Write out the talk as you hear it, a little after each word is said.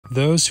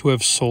Those who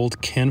have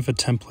sold Canva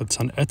templates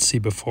on Etsy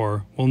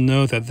before will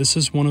know that this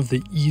is one of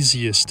the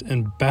easiest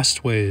and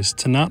best ways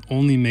to not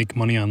only make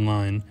money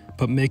online,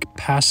 but make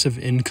passive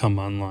income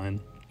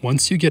online.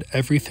 Once you get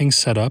everything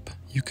set up,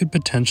 you could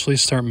potentially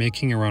start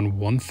making around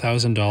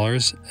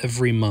 $1,000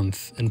 every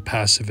month in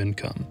passive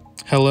income.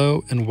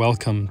 Hello and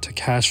welcome to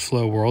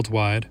Cashflow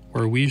Worldwide,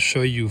 where we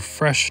show you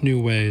fresh new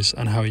ways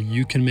on how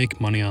you can make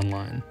money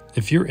online.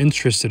 If you're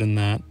interested in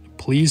that,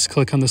 please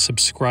click on the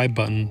subscribe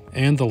button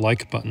and the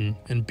like button,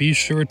 and be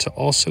sure to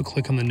also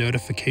click on the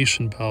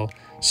notification bell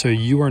so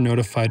you are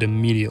notified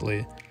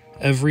immediately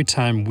every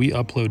time we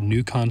upload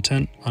new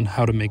content on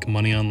how to make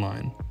money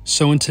online.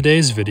 So in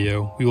today's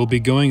video, we will be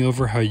going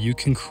over how you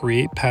can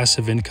create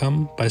passive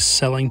income by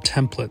selling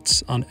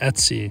templates on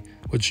Etsy,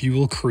 which you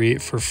will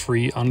create for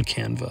free on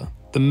Canva.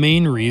 The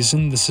main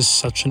reason this is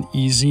such an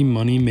easy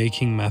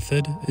money-making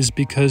method is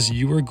because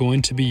you are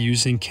going to be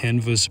using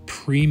Canva's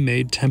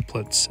pre-made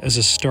templates as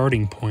a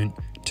starting point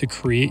to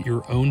create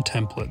your own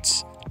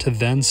templates to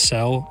then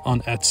sell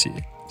on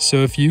Etsy.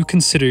 So if you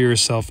consider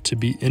yourself to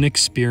be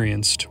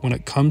inexperienced when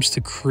it comes to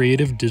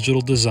creative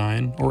digital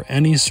design, or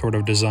any sort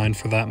of design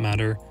for that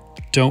matter,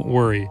 don't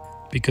worry,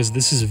 because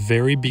this is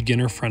very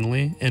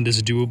beginner-friendly and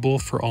is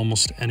doable for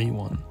almost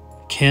anyone.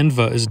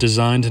 Canva is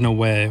designed in a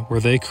way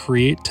where they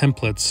create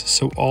templates,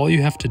 so all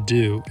you have to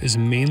do is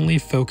mainly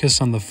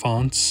focus on the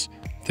fonts,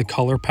 the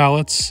color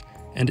palettes,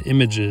 and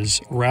images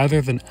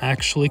rather than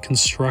actually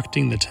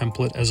constructing the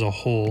template as a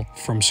whole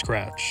from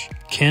scratch.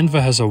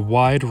 Canva has a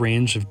wide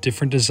range of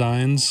different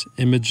designs,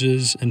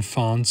 images, and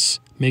fonts,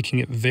 making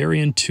it very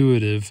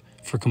intuitive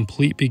for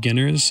complete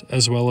beginners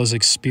as well as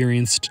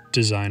experienced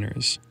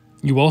designers.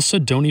 You also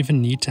don't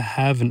even need to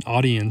have an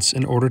audience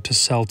in order to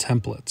sell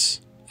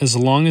templates. As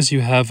long as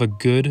you have a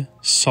good,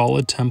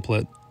 solid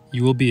template,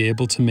 you will be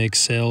able to make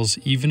sales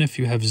even if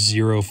you have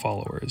 0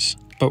 followers.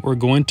 But we're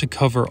going to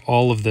cover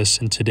all of this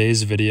in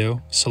today's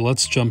video, so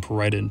let's jump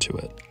right into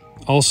it.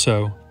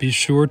 Also, be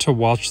sure to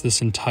watch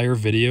this entire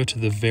video to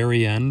the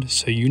very end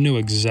so you know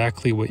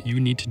exactly what you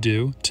need to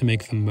do to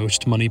make the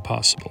most money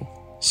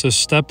possible. So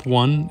step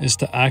 1 is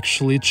to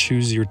actually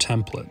choose your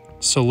template.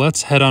 So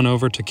let's head on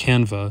over to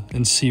Canva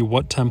and see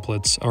what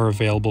templates are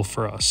available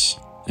for us.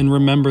 And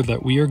remember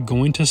that we are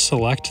going to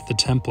select the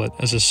template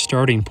as a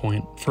starting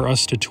point for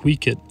us to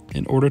tweak it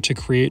in order to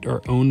create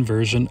our own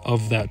version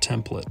of that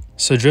template.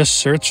 So just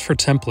search for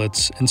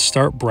templates and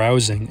start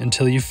browsing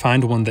until you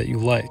find one that you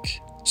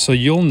like. So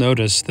you'll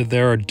notice that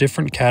there are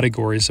different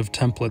categories of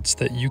templates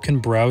that you can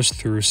browse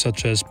through,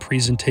 such as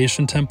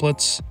presentation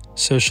templates,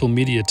 social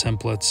media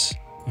templates,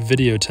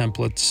 video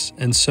templates,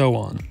 and so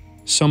on.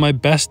 So my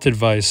best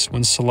advice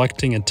when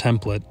selecting a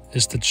template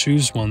is to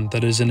choose one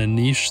that is in a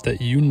niche that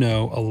you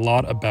know a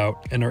lot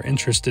about and are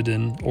interested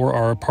in or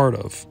are a part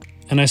of.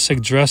 And I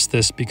suggest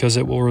this because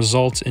it will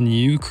result in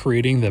you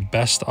creating the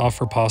best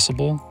offer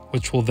possible,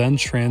 which will then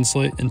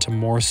translate into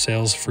more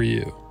sales for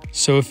you.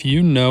 So if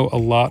you know a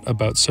lot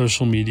about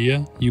social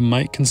media, you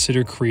might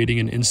consider creating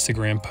an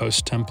Instagram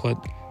post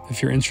template.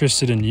 If you're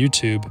interested in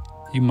YouTube,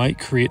 you might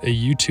create a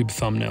YouTube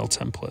thumbnail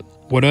template.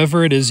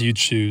 Whatever it is you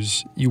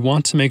choose, you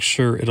want to make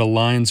sure it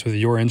aligns with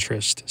your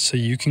interest so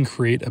you can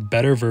create a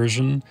better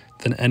version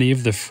than any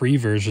of the free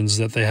versions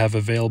that they have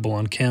available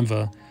on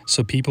Canva,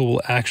 so people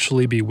will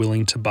actually be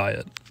willing to buy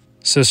it.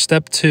 So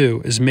step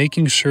 2 is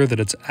making sure that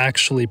it's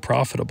actually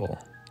profitable.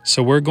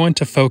 So we're going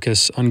to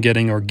focus on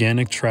getting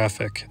organic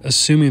traffic,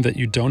 assuming that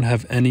you don't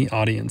have any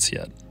audience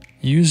yet.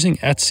 Using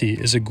Etsy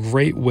is a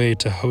great way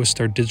to host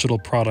our digital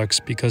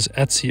products because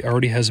Etsy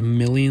already has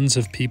millions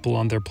of people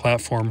on their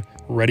platform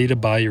ready to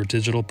buy your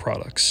digital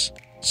products.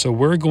 So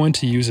we're going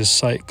to use a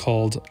site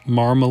called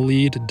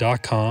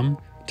marmalade.com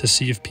to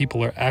see if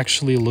people are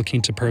actually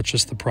looking to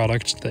purchase the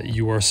product that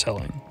you are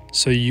selling.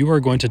 So you are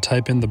going to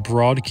type in the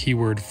broad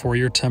keyword for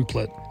your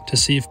template to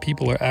see if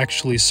people are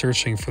actually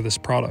searching for this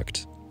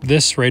product.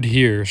 This right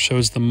here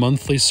shows the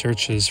monthly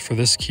searches for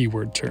this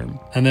keyword term,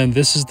 and then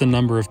this is the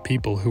number of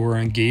people who are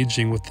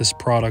engaging with this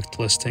product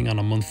listing on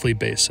a monthly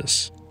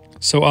basis.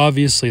 So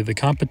obviously the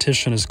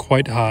competition is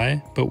quite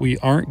high, but we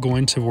aren't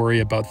going to worry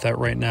about that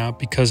right now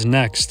because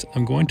next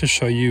I'm going to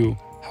show you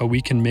how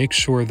we can make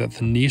sure that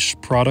the niche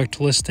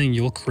product listing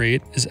you'll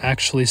create is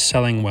actually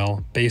selling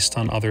well based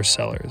on other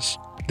sellers.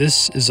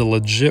 This is a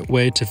legit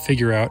way to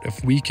figure out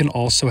if we can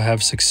also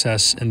have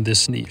success in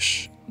this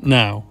niche.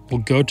 Now,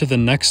 we'll go to the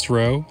next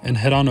row and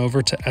head on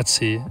over to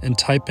Etsy and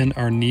type in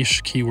our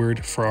niche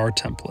keyword for our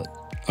template.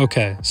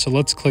 Okay, so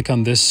let's click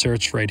on this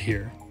search right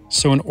here.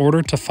 So in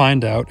order to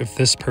find out if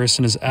this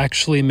person is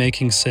actually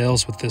making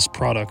sales with this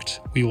product,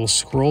 we will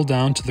scroll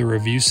down to the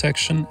review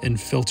section and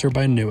filter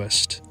by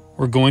newest.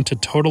 We're going to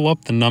total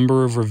up the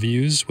number of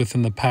reviews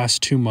within the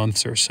past 2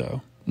 months or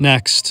so.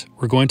 Next,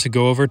 we're going to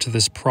go over to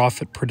this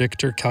profit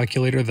predictor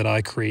calculator that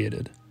I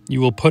created.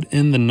 You will put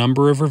in the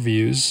number of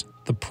reviews,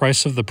 the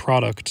price of the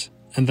product,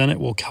 and then it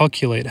will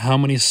calculate how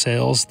many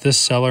sales this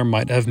seller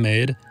might have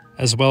made,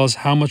 as well as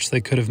how much they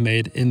could have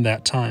made in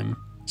that time.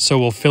 So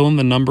we'll fill in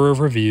the number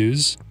of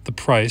reviews, the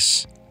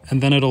price,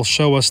 and then it'll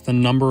show us the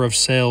number of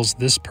sales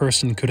this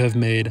person could have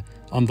made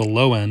on the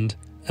low end,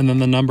 and then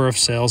the number of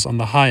sales on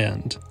the high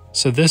end.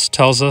 So this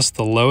tells us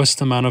the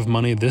lowest amount of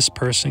money this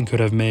person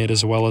could have made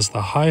as well as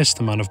the highest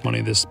amount of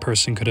money this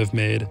person could have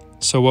made.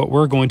 So what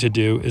we're going to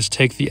do is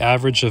take the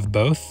average of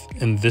both,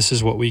 and this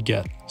is what we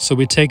get. So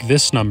we take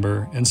this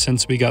number, and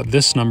since we got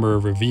this number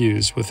of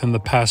reviews within the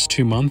past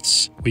 2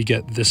 months, we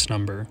get this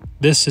number.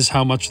 This is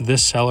how much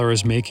this seller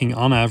is making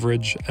on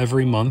average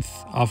every month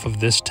off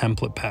of this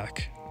template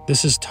pack.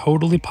 This is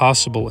totally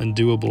possible and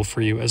doable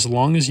for you as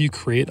long as you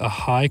create a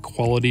high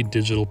quality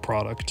digital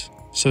product.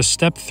 So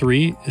step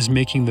 3 is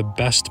making the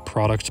best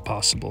product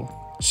possible.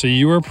 So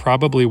you are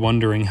probably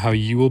wondering how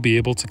you will be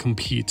able to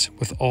compete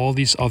with all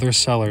these other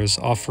sellers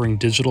offering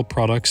digital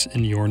products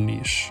in your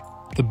niche.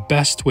 The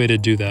best way to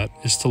do that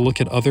is to look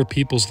at other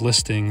people's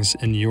listings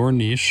in your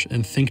niche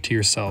and think to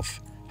yourself,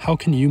 how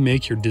can you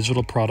make your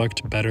digital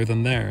product better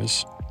than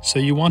theirs? So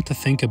you want to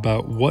think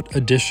about what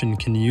addition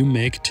can you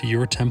make to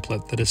your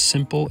template that is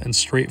simple and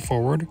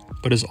straightforward,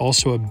 but is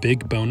also a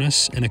big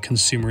bonus in a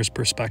consumer's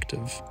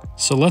perspective.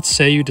 So let's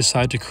say you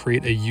decide to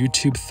create a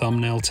YouTube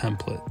thumbnail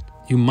template.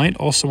 You might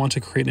also want to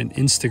create an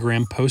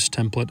Instagram post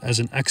template as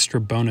an extra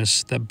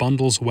bonus that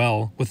bundles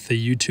well with the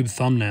YouTube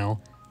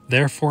thumbnail,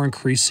 therefore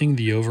increasing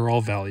the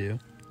overall value.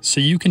 So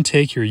you can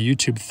take your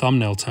YouTube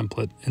thumbnail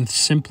template and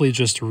simply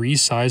just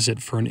resize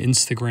it for an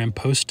Instagram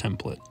post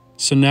template.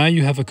 So now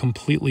you have a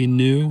completely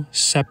new,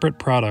 separate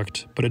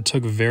product, but it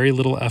took very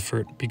little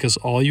effort because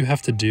all you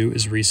have to do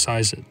is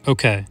resize it.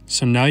 Okay,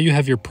 so now you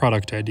have your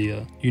product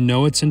idea. You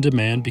know it's in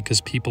demand because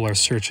people are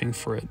searching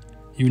for it.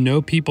 You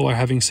know people are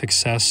having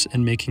success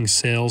and making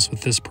sales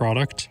with this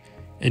product,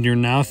 and you're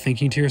now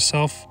thinking to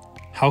yourself,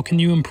 how can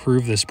you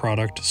improve this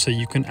product so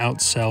you can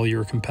outsell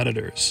your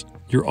competitors?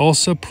 You're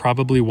also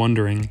probably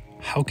wondering,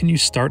 how can you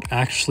start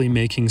actually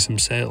making some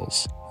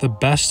sales? The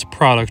best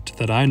product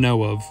that I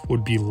know of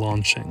would be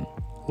launching.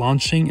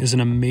 Launching is an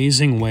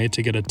amazing way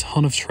to get a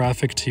ton of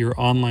traffic to your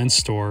online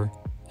store,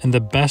 and the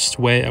best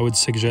way I would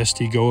suggest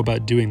you go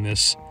about doing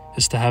this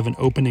is to have an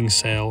opening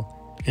sale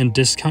and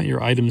discount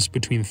your items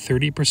between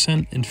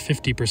 30% and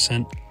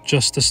 50%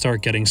 just to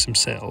start getting some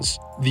sales.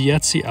 The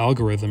Etsy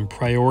algorithm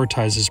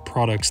prioritizes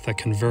products that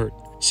convert,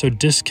 so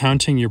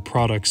discounting your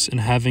products and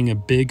having a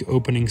big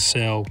opening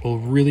sale will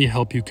really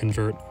help you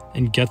convert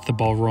and get the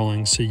ball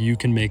rolling so you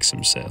can make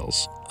some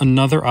sales.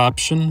 Another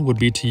option would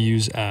be to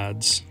use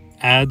ads.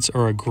 Ads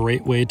are a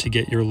great way to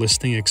get your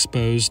listing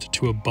exposed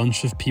to a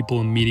bunch of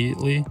people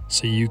immediately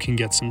so you can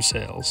get some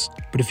sales.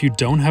 But if you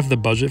don't have the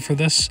budget for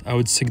this, I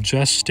would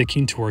suggest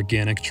sticking to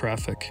organic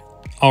traffic.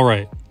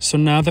 Alright, so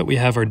now that we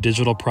have our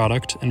digital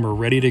product and we're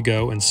ready to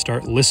go and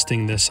start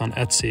listing this on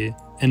Etsy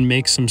and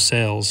make some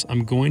sales,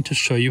 I'm going to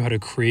show you how to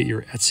create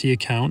your Etsy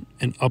account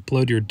and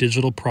upload your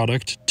digital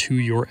product to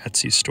your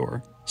Etsy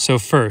store. So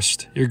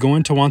first, you're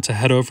going to want to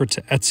head over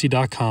to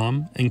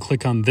Etsy.com and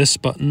click on this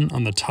button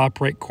on the top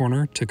right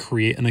corner to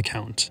create an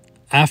account.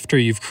 After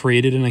you've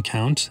created an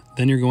account,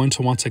 then you're going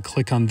to want to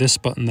click on this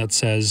button that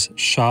says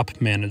Shop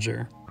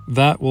Manager.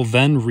 That will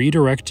then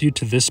redirect you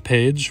to this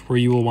page where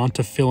you will want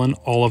to fill in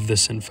all of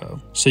this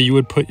info. So you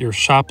would put your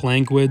shop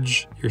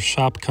language, your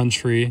shop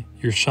country,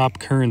 your shop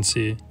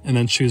currency, and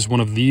then choose one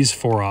of these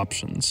 4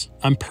 options.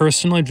 I'm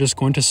personally just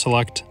going to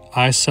select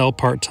I sell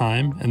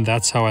part-time, and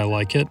that's how I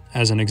like it,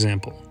 as an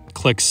example.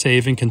 Click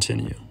Save and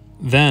Continue.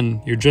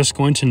 Then, you're just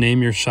going to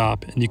name your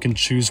shop, and you can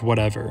choose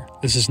whatever.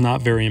 This is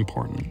not very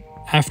important.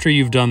 After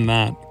you've done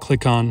that,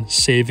 click on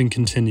Save and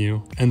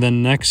Continue, and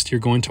then next you're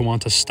going to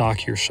want to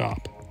stock your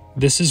shop.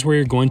 This is where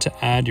you're going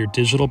to add your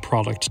digital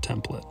product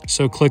template.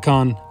 So click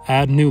on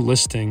Add New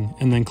Listing,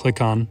 and then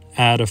click on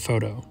Add a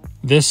Photo.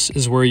 This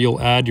is where you'll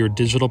add your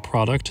digital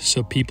product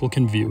so people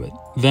can view it.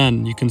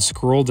 Then you can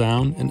scroll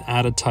down and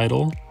add a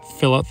title,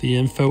 fill out the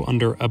info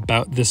under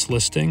About This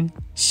Listing,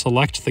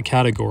 select the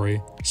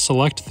category,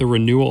 select the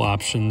renewal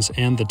options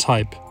and the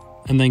type,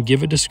 and then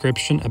give a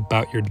description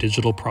about your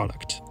digital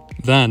product.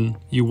 Then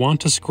you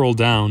want to scroll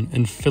down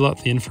and fill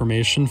out the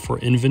information for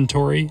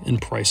inventory and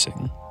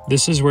pricing.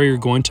 This is where you're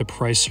going to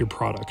price your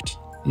product.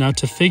 Now,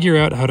 to figure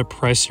out how to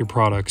price your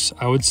products,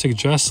 I would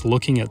suggest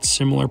looking at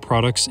similar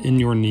products in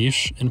your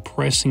niche and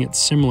pricing it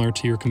similar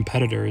to your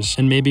competitors,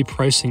 and maybe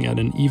pricing at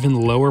an even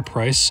lower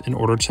price in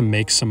order to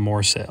make some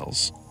more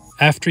sales.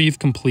 After you've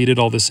completed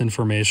all this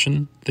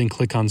information, then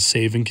click on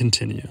Save and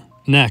Continue.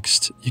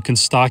 Next, you can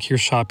stock your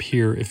shop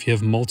here if you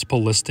have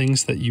multiple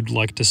listings that you'd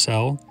like to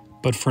sell,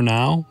 but for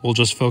now, we'll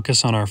just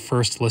focus on our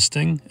first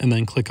listing and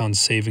then click on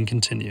Save and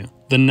Continue.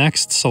 The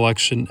next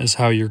selection is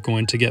how you're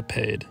going to get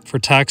paid. For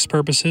tax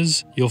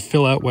purposes, you'll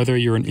fill out whether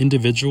you're an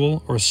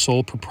individual or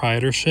sole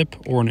proprietorship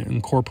or an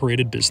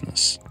incorporated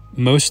business.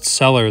 Most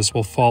sellers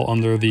will fall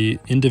under the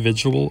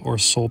individual or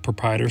sole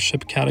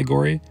proprietorship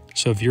category,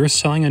 so if you're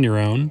selling on your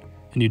own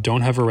and you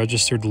don't have a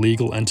registered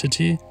legal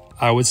entity,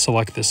 I would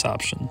select this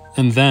option.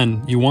 And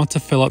then you want to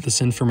fill out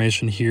this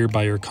information here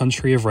by your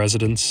country of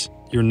residence,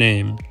 your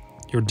name,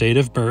 your date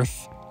of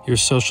birth, your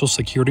social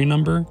security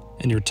number,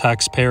 and your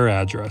taxpayer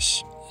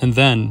address. And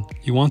then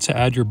you want to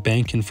add your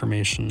bank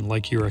information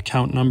like your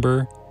account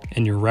number,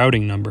 and your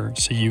routing number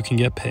so you can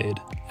get paid.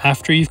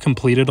 After you've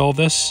completed all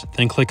this,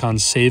 then click on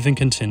Save and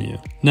Continue.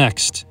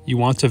 Next, you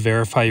want to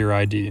verify your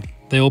ID.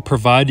 They will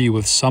provide you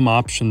with some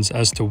options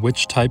as to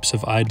which types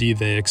of ID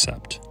they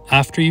accept.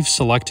 After you've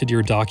selected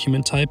your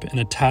document type and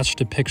attached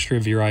a picture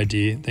of your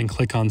ID, then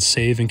click on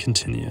Save and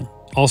Continue.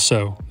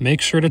 Also, make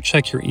sure to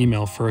check your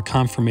email for a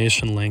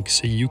confirmation link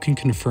so you can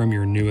confirm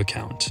your new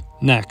account.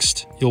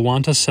 Next, you'll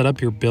want to set up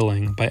your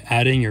billing by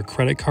adding your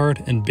credit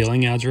card and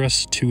billing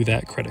address to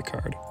that credit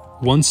card.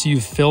 Once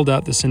you've filled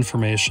out this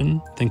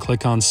information, then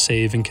click on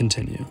Save and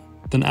Continue.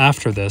 Then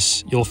after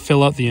this, you'll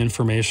fill out the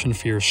information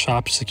for your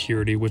shop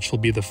security, which will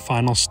be the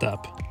final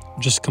step.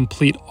 Just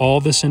complete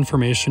all this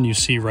information you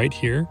see right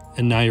here,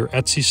 and now your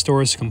Etsy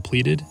store is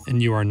completed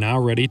and you are now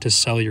ready to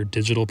sell your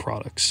digital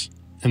products.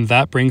 And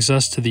that brings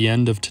us to the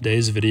end of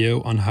today's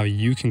video on how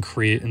you can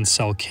create and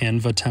sell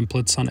Canva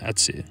templates on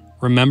Etsy.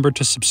 Remember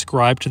to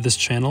subscribe to this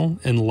channel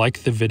and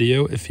like the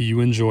video if you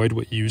enjoyed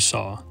what you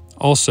saw.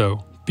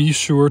 Also, be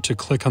sure to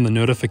click on the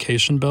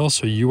notification bell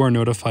so you are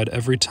notified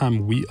every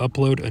time we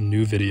upload a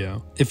new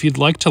video. If you'd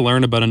like to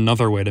learn about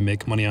another way to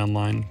make money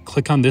online,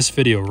 click on this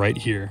video right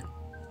here.